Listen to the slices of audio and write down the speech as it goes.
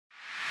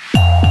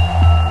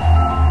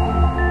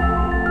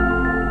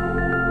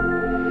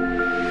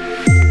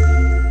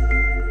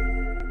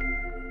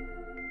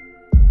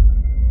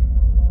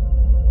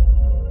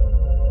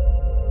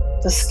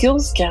the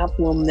skills gap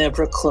will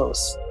never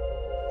close.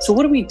 So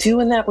what do we do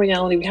in that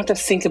reality? We have to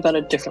think about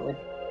it differently.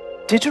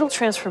 Digital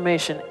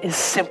transformation is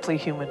simply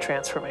human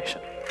transformation.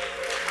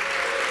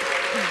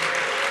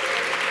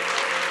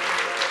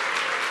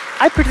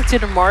 I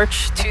predicted in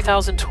March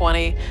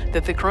 2020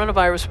 that the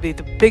coronavirus would be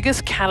the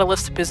biggest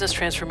catalyst to business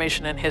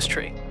transformation in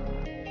history.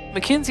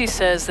 McKinsey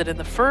says that in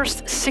the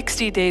first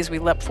 60 days, we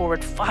leapt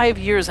forward 5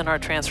 years in our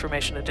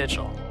transformation to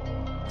digital.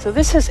 So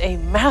this is a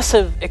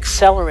massive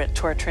accelerant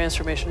to our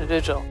transformation to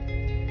digital.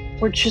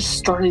 We're just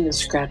starting to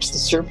scratch the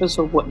surface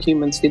of what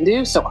humans can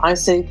do. So I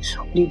say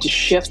we need to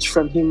shift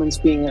from humans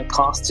being a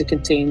cost to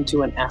contain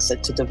to an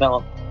asset to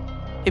develop.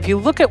 If you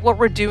look at what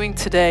we're doing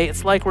today,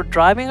 it's like we're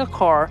driving a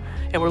car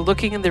and we're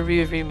looking in the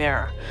rearview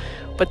mirror.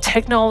 But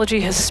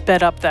technology has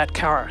sped up that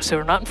car. So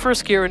we're not in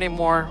first gear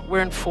anymore,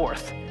 we're in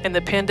fourth. And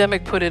the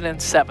pandemic put it in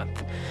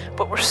seventh.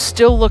 But we're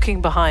still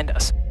looking behind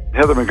us.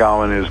 Heather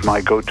McGowan is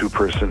my go-to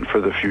person for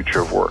the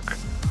future of work.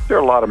 There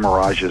are a lot of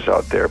mirages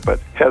out there, but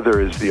Heather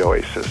is the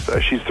oasis.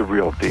 She's the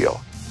real deal.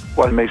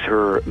 What makes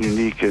her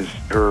unique is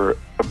her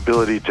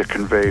ability to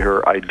convey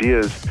her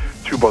ideas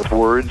through both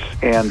words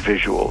and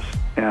visuals.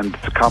 And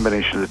the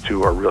combination of the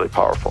two are really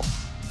powerful.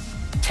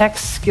 Tech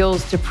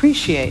skills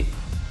depreciate.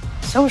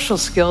 Social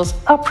skills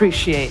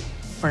appreciate.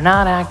 We're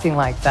not acting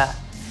like that.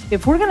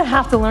 If we're going to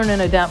have to learn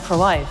and adapt for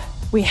life,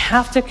 we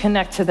have to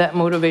connect to that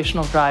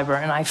motivational driver,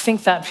 and I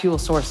think that fuel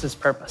source is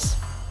purpose.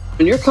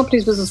 When your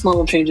company's business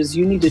model changes,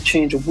 you need to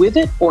change with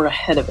it or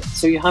ahead of it.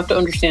 So you have to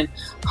understand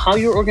how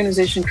your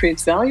organization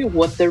creates value,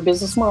 what their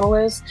business model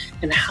is,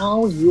 and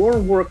how your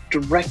work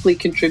directly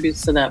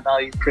contributes to that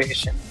value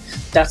creation.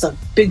 That's a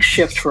big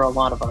shift for a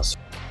lot of us.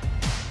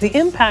 The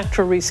impact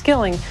for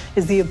reskilling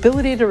is the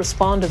ability to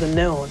respond to the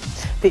known.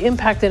 The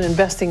impact in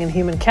investing in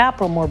human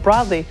capital more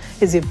broadly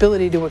is the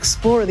ability to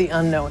explore the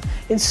unknown.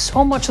 And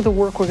so much of the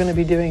work we're going to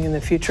be doing in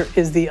the future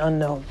is the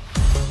unknown.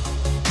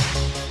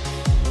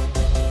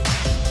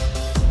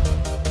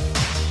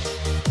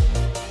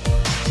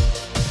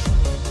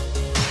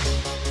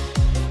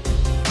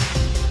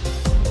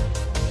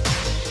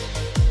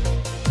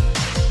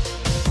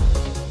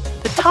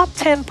 The top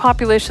 10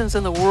 populations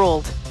in the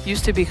world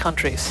used to be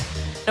countries.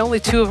 And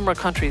only 2 of them are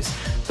countries.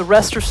 The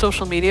rest are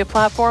social media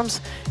platforms,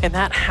 and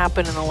that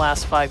happened in the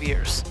last 5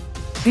 years.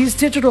 These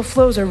digital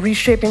flows are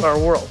reshaping our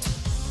world.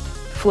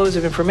 Flows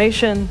of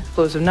information,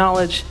 flows of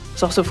knowledge,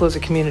 there's also flows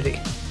of community.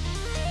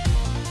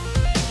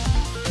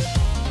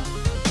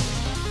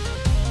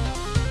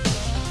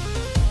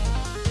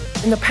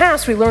 In the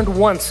past, we learned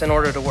once in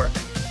order to work.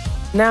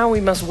 Now we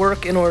must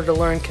work in order to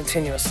learn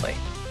continuously.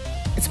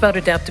 It's about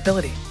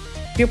adaptability.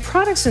 Your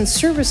products and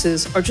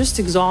services are just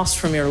exhaust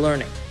from your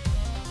learning.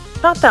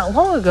 Not that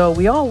long ago,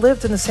 we all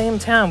lived in the same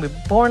town. We were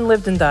born,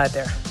 lived, and died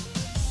there.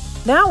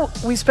 Now,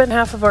 we spend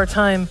half of our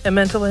time and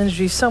mental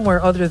energy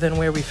somewhere other than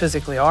where we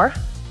physically are.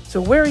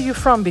 So where are you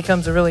from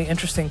becomes a really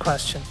interesting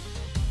question.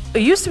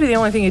 It used to be the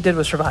only thing you did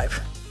was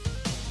survive.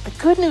 The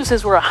good news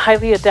is we're a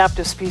highly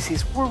adaptive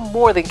species. We're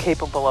more than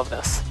capable of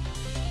this.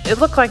 It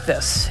looked like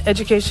this: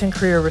 education,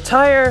 career,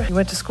 retire. You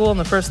went to school in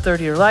the first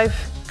third of your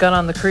life, got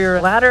on the career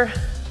ladder,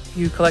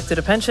 you collected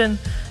a pension,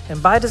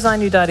 and by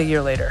design, you died a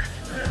year later.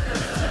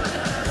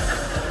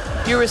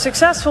 You were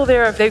successful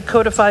there if they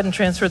codified and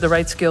transferred the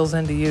right skills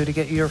into you to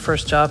get you your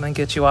first job and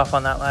get you off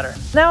on that ladder.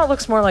 Now it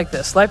looks more like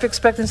this. Life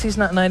expectancy is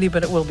not 90,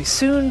 but it will be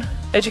soon.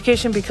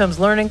 Education becomes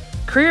learning.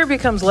 Career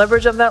becomes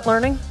leverage of that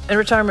learning. And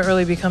retirement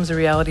really becomes a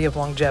reality of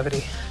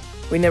longevity.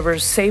 We never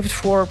saved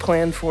for or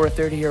planned for a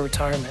 30-year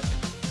retirement.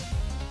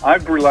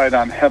 I've relied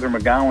on Heather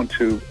McGowan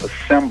to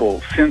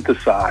assemble,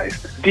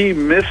 synthesize,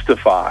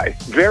 demystify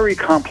very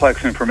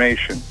complex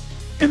information.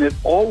 And it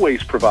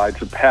always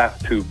provides a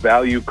path to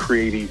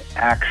value-creating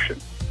action.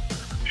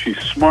 She's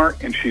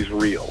smart and she's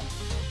real.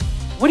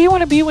 What do you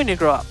want to be when you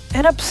grow up?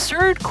 An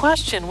absurd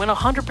question when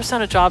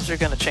 100% of jobs are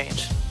going to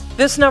change.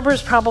 This number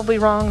is probably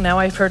wrong. Now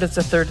I've heard it's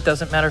a third. It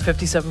doesn't matter.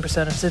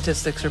 57% of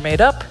statistics are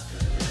made up.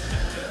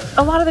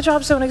 A lot of the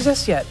jobs don't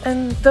exist yet.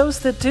 And those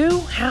that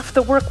do, half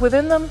the work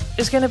within them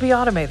is going to be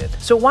automated.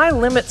 So why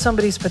limit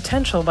somebody's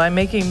potential by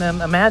making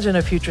them imagine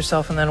a future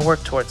self and then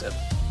work towards it?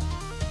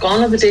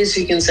 Gone are the days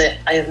you can say,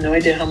 I have no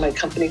idea how my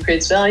company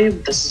creates value,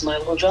 but this is my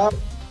little job.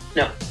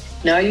 No.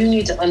 Now you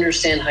need to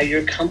understand how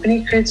your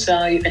company creates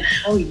value and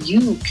how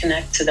you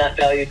connect to that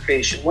value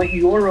creation, what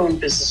your own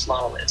business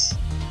model is.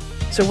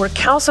 So we're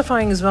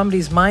calcifying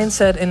somebody's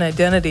mindset and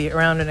identity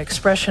around an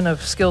expression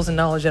of skills and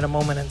knowledge at a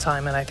moment in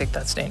time, and I think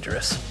that's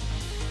dangerous.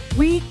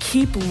 We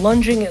keep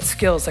lunging at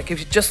skills, like if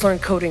you just learn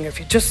coding, or if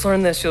you just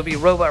learn this, you'll be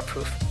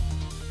robot-proof.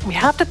 We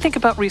have to think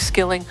about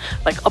reskilling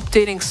like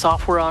updating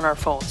software on our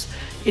phones.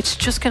 It's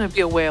just going to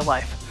be a way of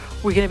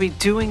life. We're going to be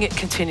doing it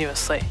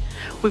continuously.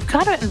 We've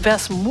got to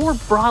invest more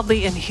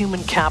broadly in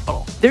human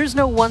capital. There's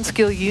no one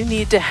skill you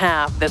need to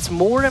have that's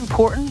more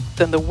important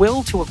than the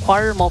will to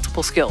acquire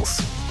multiple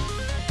skills.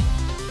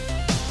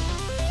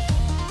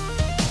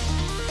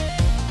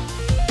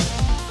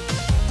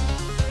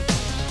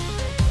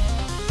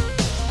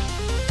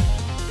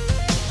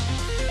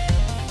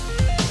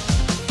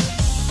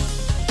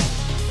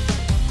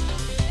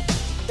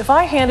 If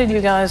I handed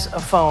you guys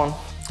a phone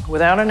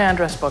without an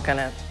address book in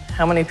it,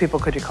 how many people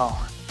could you call?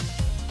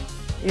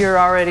 You're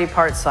already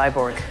part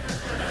cyborg.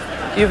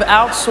 You've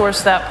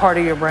outsourced that part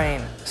of your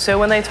brain. So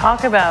when they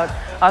talk about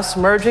us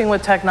merging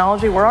with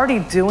technology, we're already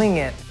doing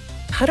it.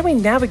 How do we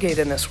navigate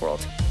in this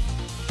world?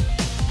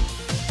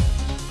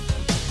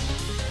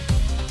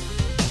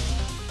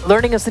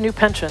 Learning is the new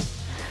pension.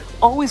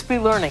 Always be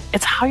learning.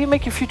 It's how you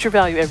make your future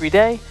value every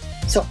day.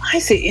 So I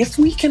say if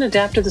we can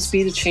adapt to the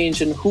speed of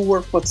change and who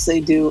work, what they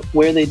do,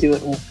 where they do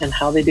it, and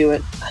how they do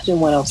it,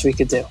 imagine what else we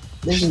could do.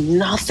 There's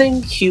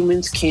nothing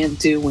humans can't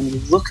do when you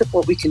look at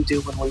what we can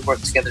do when we work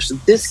together. So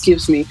this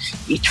gives me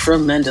a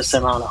tremendous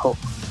amount of hope.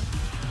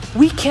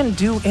 We can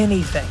do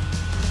anything.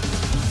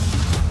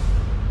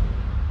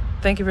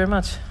 Thank you very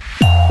much.